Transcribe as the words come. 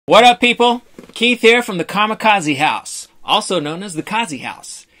What up, people? Keith here from the Kamikaze House, also known as the Kaze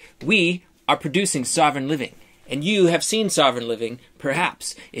House. We are producing Sovereign Living, and you have seen Sovereign Living,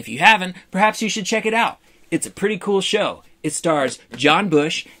 perhaps. If you haven't, perhaps you should check it out. It's a pretty cool show. It stars John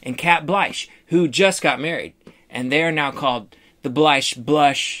Bush and Kat Bleish, who just got married, and they are now called the Blush.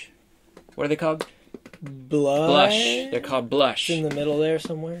 What are they called? Blush. They're called Blush. It's in the middle there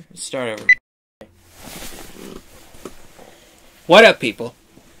somewhere. Let's start over. What up, people?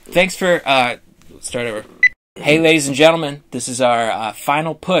 Thanks for, start over. Hey, ladies and gentlemen, this is our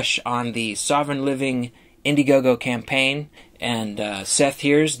final push on the Sovereign Living Indiegogo campaign, and Seth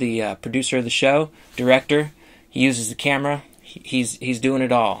here's the producer of the show, director. He uses the camera. He's doing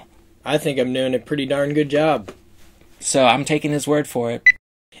it all. I think I'm doing a pretty darn good job. So I'm taking his word for it.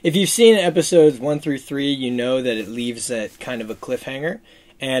 If you've seen episodes 1 through 3, you know that it leaves at kind of a cliffhanger.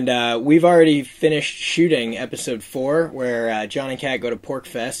 And we've already finished shooting episode 4, where John and Kat go to Pork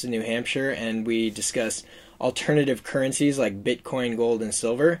Fest in New Hampshire, and we discuss alternative currencies like Bitcoin, gold, and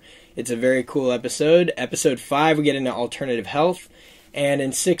silver. It's a very cool episode. Episode 5, we get into alternative health. And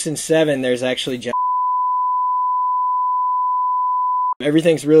in 6 and 7, there's actually John.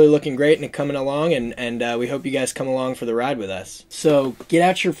 Everything's really looking great and coming along, and we hope you guys come along for the ride with us. So get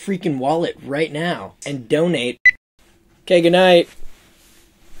out your freaking wallet right now and donate. Okay, good night.